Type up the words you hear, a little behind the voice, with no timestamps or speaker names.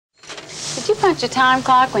Did you punch a time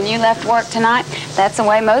clock when you left work tonight? That's the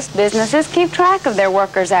way most businesses keep track of their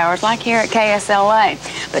workers' hours, like here at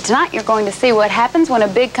KSLA. But tonight you're going to see what happens when a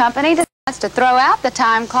big company decides to throw out the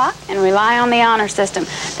time clock and rely on the honor system.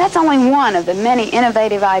 That's only one of the many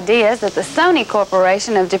innovative ideas that the Sony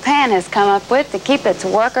Corporation of Japan has come up with to keep its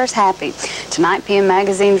workers happy. Tonight, PM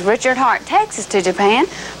Magazine's Richard Hart takes us to Japan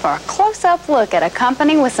for a close-up look at a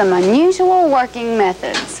company with some unusual working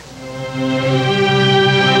methods.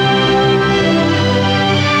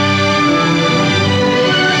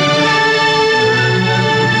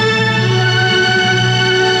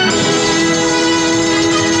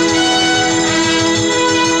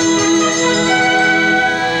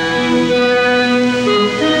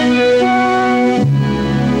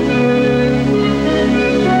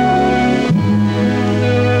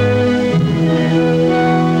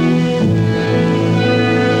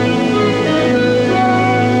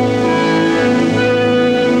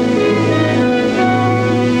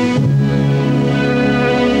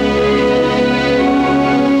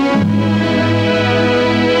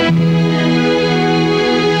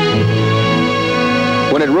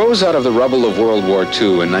 Out of the rubble of World War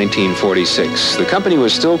II in 1946, the company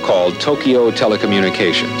was still called Tokyo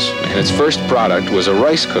Telecommunications, and its first product was a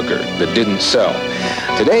rice cooker that didn't sell.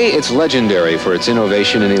 Today, it's legendary for its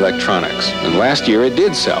innovation in electronics, and last year it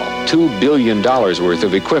did sell $2 billion worth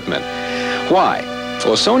of equipment. Why?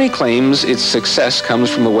 Well, Sony claims its success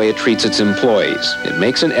comes from the way it treats its employees. It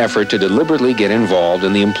makes an effort to deliberately get involved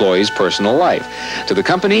in the employee's personal life. To the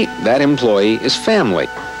company, that employee is family.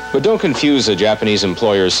 But don't confuse a Japanese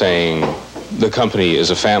employer saying the company is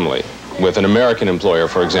a family with an American employer,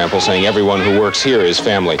 for example, saying everyone who works here is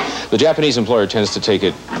family. The Japanese employer tends to take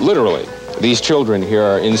it literally. These children here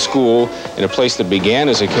are in school in a place that began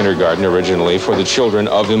as a kindergarten originally for the children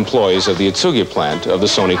of employees of the Atsugi plant of the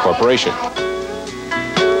Sony Corporation.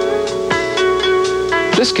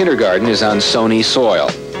 This kindergarten is on Sony soil,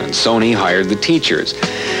 and Sony hired the teachers.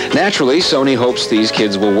 Naturally, Sony hopes these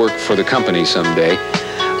kids will work for the company someday.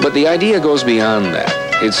 But the idea goes beyond that.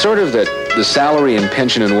 It's sort of that the salary and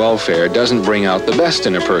pension and welfare doesn't bring out the best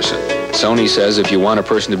in a person. Sony says if you want a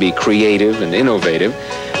person to be creative and innovative,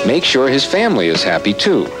 make sure his family is happy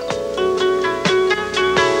too.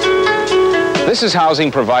 This is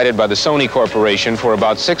housing provided by the Sony Corporation for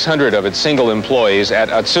about 600 of its single employees at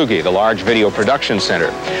Atsugi, the large video production center.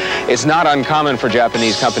 It's not uncommon for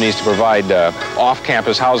Japanese companies to provide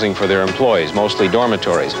off-campus housing for their employees, mostly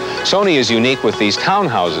dormitories. Sony is unique with these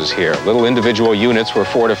townhouses here, little individual units where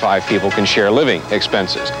 4 to 5 people can share living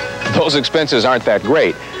expenses. Those expenses aren't that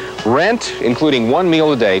great. Rent, including 1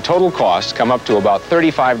 meal a day, total costs come up to about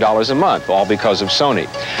 $35 a month, all because of Sony.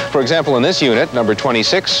 For example, in this unit, number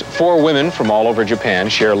 26, 4 women from all over Japan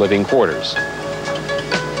share living quarters.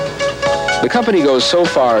 The company goes so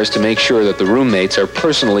far as to make sure that the roommates are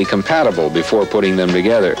personally compatible before putting them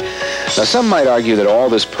together. Now, some might argue that all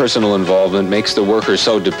this personal involvement makes the worker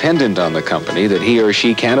so dependent on the company that he or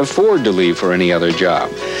she can't afford to leave for any other job.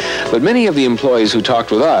 But many of the employees who talked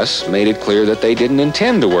with us made it clear that they didn't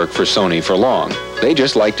intend to work for Sony for long. They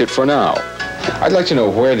just liked it for now. I'd like to know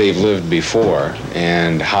where they've lived before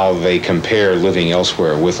and how they compare living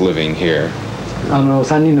elsewhere with living here.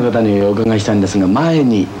 3人の方にお伺いしたんですが、前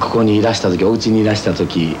にここにいらした時、お家にいらした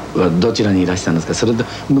時はどちらにいらしたんですか。それと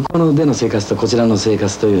向こうでの生活とこちらの生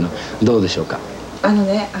活というのはどうでしょうか。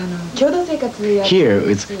共同生活や Here,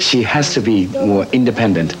 she has to be more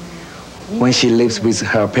independent. When she lives with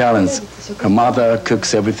her parents, her mother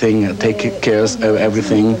cooks everything, takes care of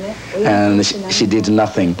everything, and she did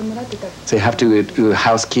nothing. So you have to do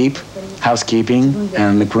housekeeping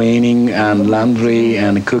and cleaning and laundry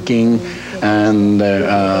and cooking and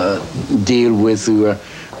deal with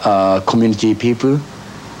community people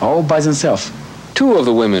all by themselves. 2 of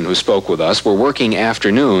the women who spoke with us were working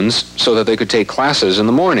afternoons so that they could take classes in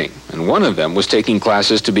the morning. And one of them was taking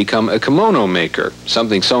classes to become a kimono maker,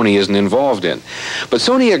 something Sony isn't involved in. But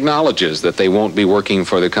Sony acknowledges that they won't be working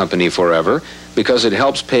for the company forever because it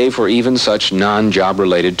helps pay for even such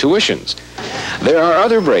non-job-related tuitions. There are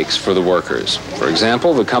other breaks for the workers. For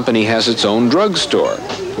example, the company has its own drugstore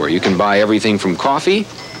where you can buy everything from coffee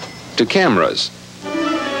to cameras.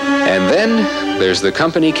 And then there's the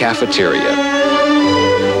company cafeteria.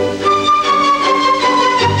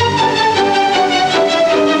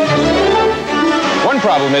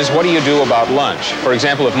 Problem is, what do you do about lunch? For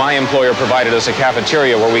example, if my employer provided us a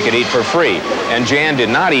cafeteria where we could eat for free, and Jan did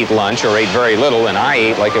not eat lunch or ate very little, and I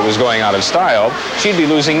ate like it was going out of style, she'd be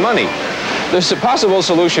losing money. There's a possible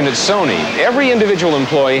solution at Sony. Every individual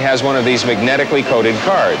employee has one of these magnetically coated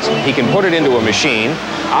cards. He can put it into a machine.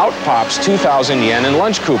 Out pops 2,000 yen in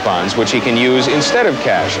lunch coupons, which he can use instead of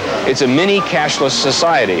cash. It's a mini cashless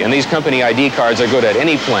society, and these company ID cards are good at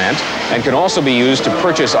any plant and can also be used to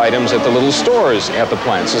purchase items at the little stores at the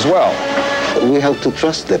plants as well. We have to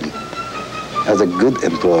trust them as a good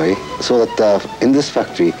employee, so that in this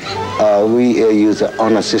factory we use an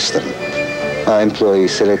honor system.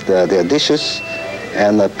 Employees select their dishes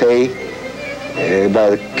and pay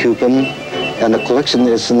by the coupon, and the collection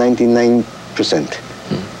is 99%.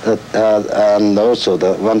 And also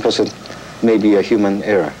the 1% may be a human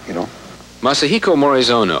error, you know. Masahiko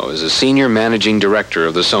Morizono is a senior managing director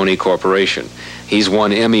of the Sony Corporation. He's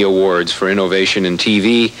won Emmy Awards for innovation in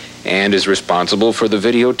TV and is responsible for the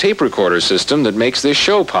video tape recorder system that makes this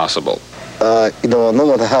show possible. You know, no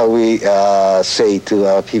matter how we say to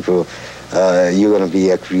our people, you're going to be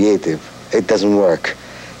a creative, it doesn't work.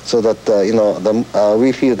 So that, you know,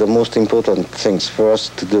 we feel the most important things for us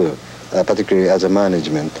to do, particularly as a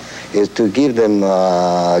management, is to give them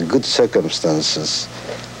good circumstances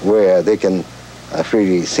where they can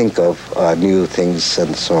freely think of new things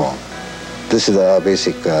and so on. This is our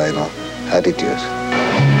basic, you know, attitude.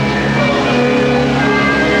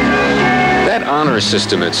 That honor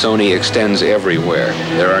system at Sony extends everywhere.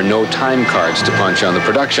 There are no time cards to punch on the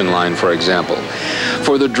production line, for example.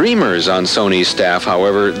 For the dreamers on Sony's staff,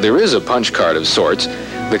 however, there is a punch card of sorts.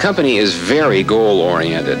 The company is very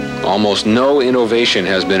goal-oriented. Almost no innovation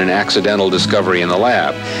has been an accidental discovery in the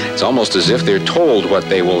lab. It's almost as if they're told what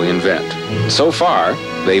they will invent. So far,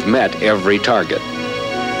 they've met every target.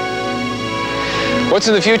 What's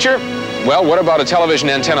in the future? Well, what about a television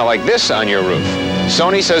antenna like this on your roof?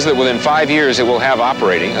 Sony says that within 5 years it will have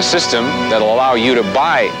operating a system that'll allow you to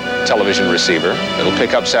buy a television receiver that'll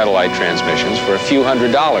pick up satellite transmissions for a few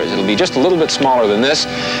 $100s. It'll be just a little bit smaller than this,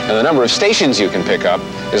 and the number of stations you can pick up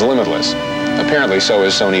is limitless. Apparently, so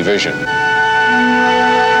is Sony Vision.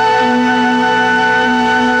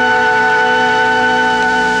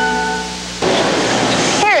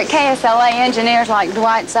 KSLA engineers like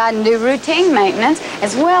Dwight Seiden do routine maintenance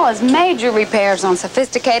as well as major repairs on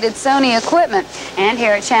sophisticated Sony equipment. And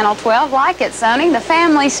here at Channel 12, like at Sony, the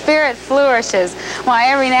family spirit flourishes. Why,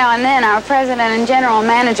 every now and then our president and general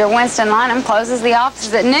manager Winston Lynham closes the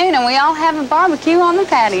offices at noon and we all have a barbecue on the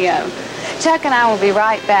patio. Chuck and I will be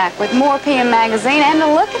right back with more PM Magazine and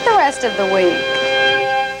a look at the rest of the week.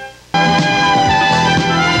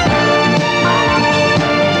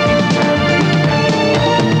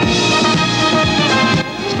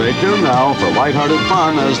 Stay tuned now for lighthearted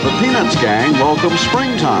fun as the Peanuts gang welcomes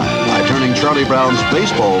springtime by turning Charlie Brown's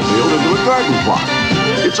baseball field into a garden plot.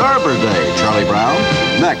 It's Arbor Day, Charlie Brown,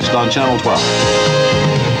 next on Channel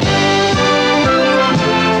 12.